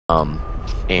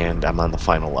And I'm on the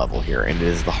final level here, and it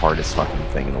is the hardest fucking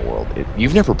thing in the world.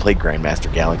 You've never played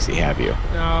Grandmaster Galaxy, have you?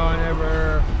 No, I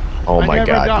never. Oh my god,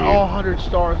 dude. I never got all 100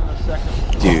 stars in a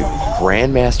second. Dude,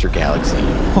 Grandmaster Galaxy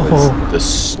was the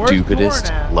stupidest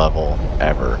level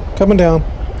ever. Coming down.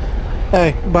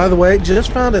 Hey, by the way,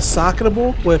 just found a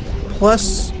socketable with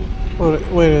plus...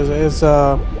 What is it? It's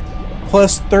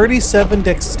plus 37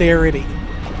 dexterity.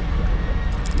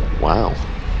 Wow.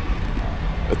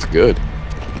 That's good.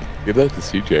 Give that to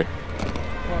CJ.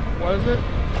 What is it?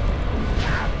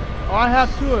 Oh, I have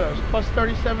two of those. Plus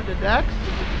 37 to Dex,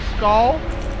 Skull.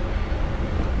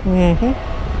 Mm-hmm.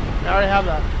 I already have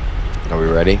that. Are we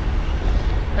ready?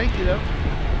 Thank you, though.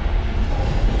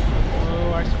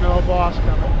 Oh, I smell a boss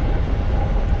coming.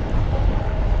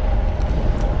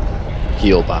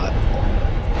 Heal bot.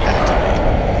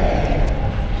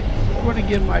 I'm going to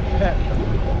give my pet.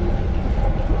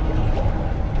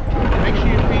 Make sure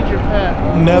you feed your pet.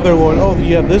 Netherlord. Oh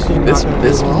yeah, this is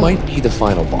this might be the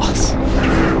final boss. I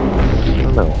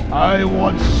don't know. I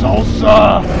want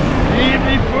salsa. Feed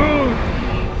me food.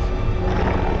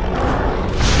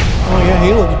 Oh yeah,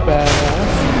 he looks badass.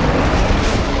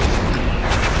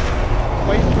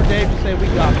 Waiting for Dave to say we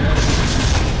got this.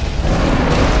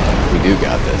 We do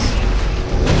got this.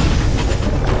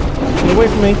 Get away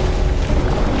from me.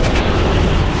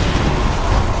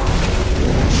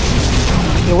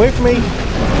 Get away from me.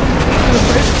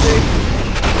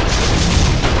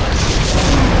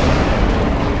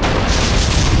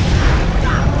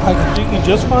 I can shoot you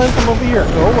just fine from over here.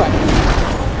 Go away.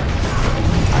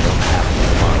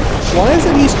 Why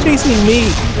isn't he chasing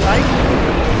me? Right?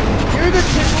 You're the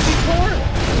tickle Torren.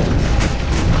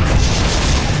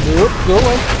 Nope, go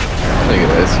away. Look at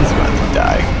this. He's about to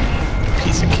die.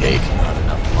 Piece of cake. Not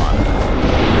enough fun.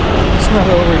 It's not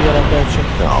over yet, I bet you.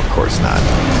 No, of course not.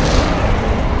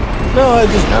 No, I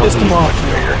just pissed him off.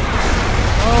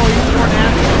 Oh, he's more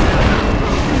nasty.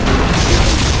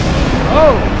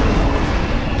 Oh!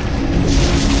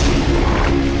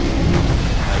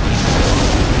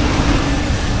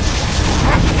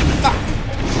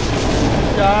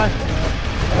 Die.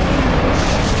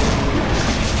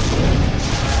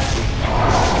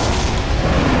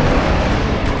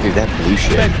 Dude, that blue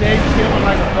shit. I bet Dave's feeling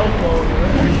like a popo over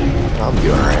there. I'm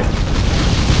doing alright.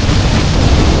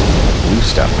 Blue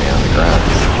stuff me on the ground.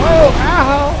 Oh,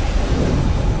 ow!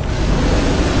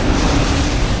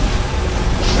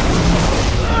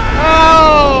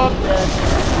 Oh, I'm dead.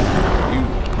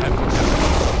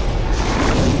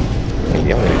 Hey,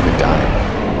 the other could die.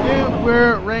 Dude,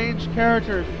 we're ranged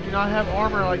characters. We do not have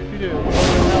armor like you do. What the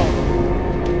hell?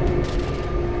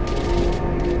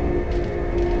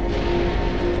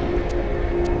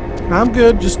 I'm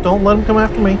good, just don't let him come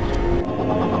after me.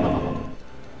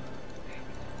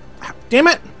 Damn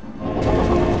it!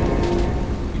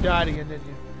 You died again, didn't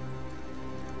you?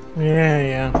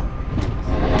 Yeah.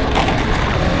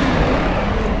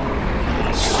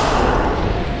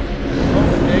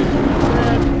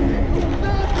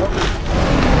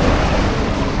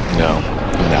 No,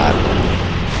 I'm not.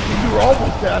 You were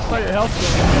almost dead. I saw your health go.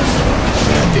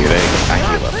 Yeah, dude, I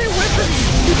heal up.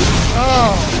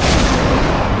 Oh.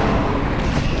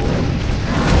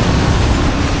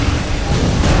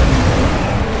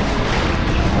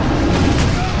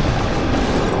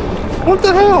 What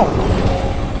the hell?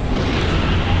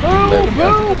 Boom,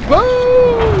 boom,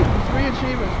 boom! 3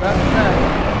 achievements, back to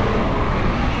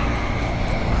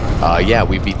back. Yeah,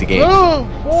 we beat the game. Boom!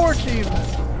 4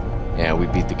 achievements. Yeah, we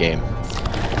beat the game.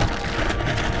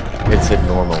 It said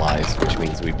normalized, which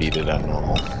means we beat it on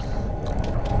normal.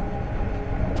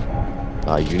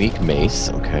 Unique mace,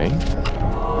 okay.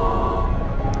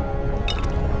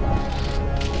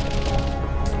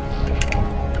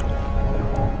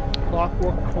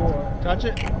 Clockwork core. Touch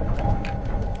it.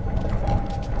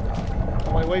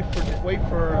 Oh, wait for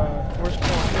where's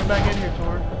Torren? Come back in here,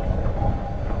 Torren.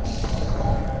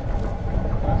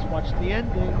 Let's watch the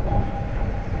ending.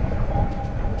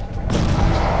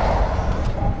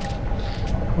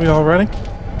 We all ready?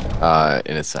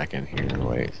 In a second here,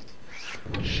 wait.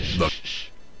 The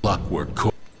clockwork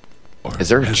core. Is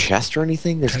there a chest or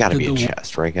anything? There's gotta be a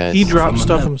chest, right guys? He dropped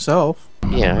stuff himself.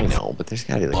 Yeah, I know, but there's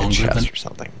gotta be like a chest or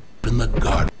something. In the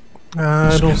garden.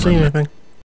 I don't see anything.